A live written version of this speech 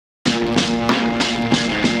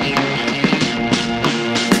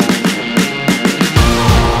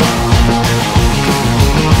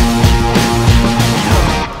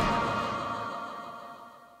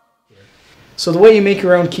So the way you make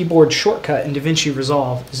your own keyboard shortcut in DaVinci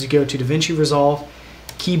Resolve is you go to DaVinci Resolve,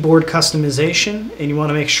 Keyboard Customization, and you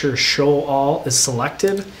want to make sure Show All is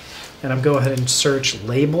selected. And I'm going to go ahead and search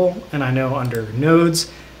Label, and I know under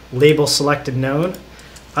Nodes, Label Selected Node.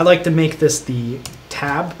 I like to make this the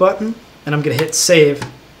Tab button, and I'm going to hit Save,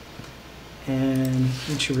 and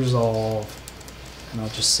DaVinci Resolve, and I'll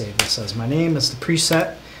just save this as my name as the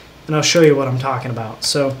preset, and I'll show you what I'm talking about.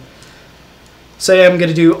 So say I'm going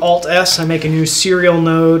to do Alt-S, I make a new serial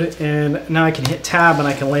node, and now I can hit Tab and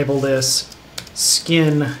I can label this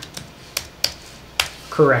Skin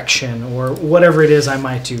Correction or whatever it is I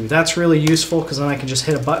might do. That's really useful because then I can just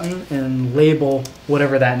hit a button and label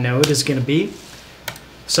whatever that node is going to be.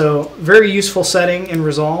 So very useful setting in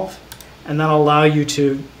Resolve, and that'll allow you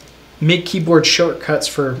to make keyboard shortcuts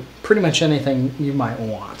for pretty much anything you might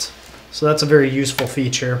want. So that's a very useful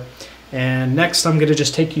feature. And next I'm going to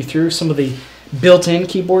just take you through some of the built-in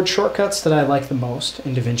keyboard shortcuts that I like the most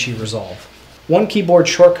in DaVinci Resolve. One keyboard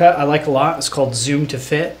shortcut I like a lot is called Zoom to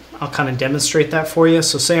Fit. I'll kind of demonstrate that for you.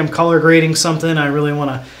 So say I'm color grading something, I really want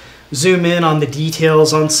to zoom in on the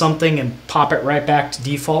details on something and pop it right back to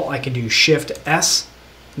default. I can do Shift S,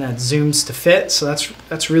 and that zooms to fit. So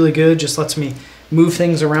that's really good. Just lets me move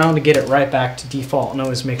things around to get it right back to default, and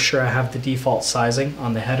always make sure I have the default sizing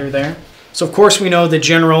on the header there. So of course we know the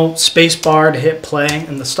general space bar to hit play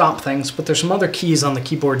and the stop things, but there's some other keys on the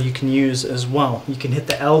keyboard you can use as well. You can hit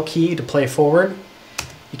the L key to play forward.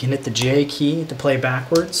 You can hit the J key to play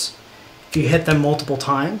backwards. If you hit them multiple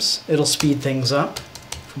times, it'll speed things up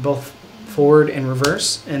for both forward and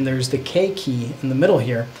reverse. And there's the K key in the middle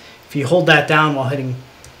here. If you hold that down while hitting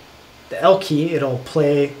the L key, it'll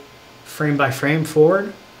play frame by frame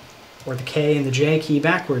forward, or the K and the J key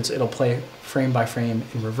backwards, it'll play frame by frame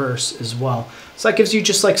in reverse as well. So that gives you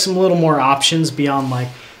just like some little more options beyond like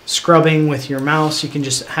scrubbing with your mouse. You can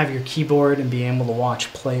just have your keyboard and be able to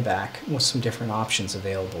watch playback with some different options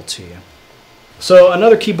available to you. So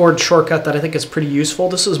another keyboard shortcut that I think is pretty useful,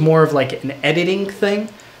 this is more of like an editing thing,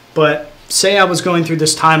 but say I was going through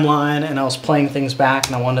this timeline and I was playing things back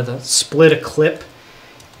and I wanted to split a clip.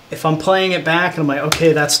 If I'm playing it back and I'm like,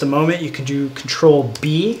 okay, that's the moment, you can do Control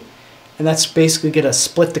B, and that's basically going to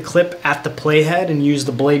split the clip at the playhead and use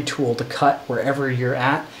the blade tool to cut wherever you're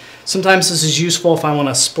at. Sometimes this is useful if I want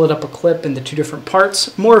to split up a clip into two different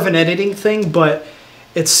parts. More of an editing thing, but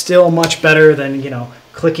it's still much better than, you know,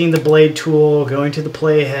 clicking the blade tool, going to the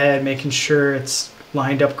playhead, making sure it's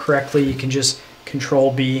lined up correctly. You can just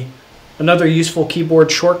Control B. Another useful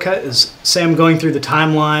keyboard shortcut is, say I'm going through the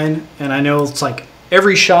timeline and I know it's like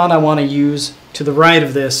every shot I want to use to the right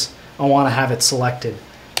of this, I want to have it selected.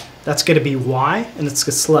 That's going to be Y, and it's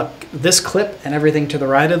going to select this clip and everything to the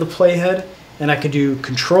right of the playhead, and I can do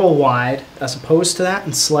Control wide as opposed to that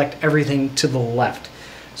and select everything to the left.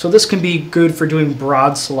 So this can be good for doing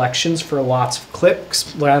broad selections for lots of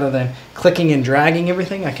clips. Rather than clicking and dragging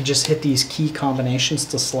everything, I can just hit these key combinations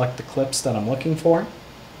to select the clips that I'm looking for.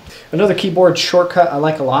 Another keyboard shortcut I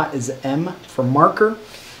like a lot is M for marker,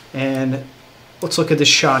 and let's look at this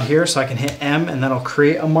shot here. So I can hit M and that'll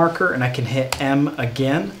create a marker, and I can hit M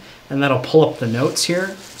again and that'll pull up the notes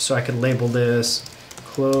here. So I could label this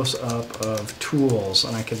close up of tools,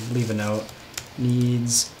 and I could leave a note,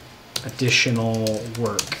 needs additional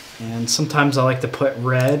work. And sometimes I like to put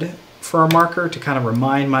red for a marker to kind of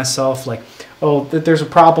remind myself like, oh, that there's a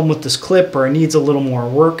problem with this clip or it needs a little more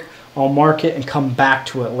work. I'll mark it and come back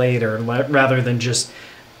to it later rather than just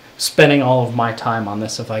spending all of my time on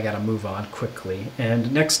this if I got to move on quickly.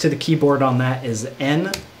 And next to the keyboard on that is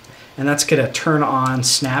N, and that's going to turn on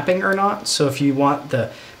snapping or not. So if you want the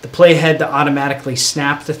playhead to automatically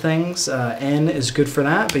snap to things, N is good for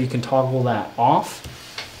that, but you can toggle that off.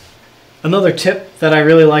 Another tip that I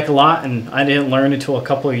really like a lot, and I didn't learn until a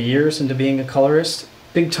couple of years into being a colorist,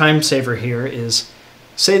 big time saver here is,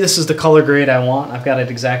 say this is the color grade I want. I've got it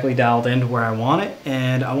exactly dialed in to where I want it,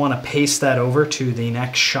 and I want to paste that over to the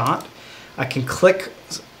next shot. I can click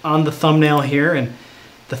on the thumbnail here, and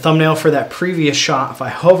the thumbnail for that previous shot, if I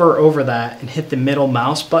hover over that and hit the middle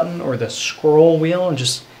mouse button or the scroll wheel and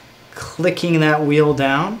just clicking that wheel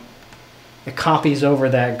down, it copies over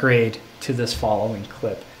that grade to this following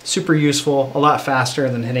clip. Super useful, a lot faster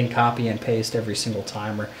than hitting copy and paste every single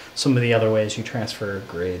time, or some of the other ways you transfer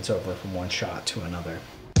grades over from one shot to another.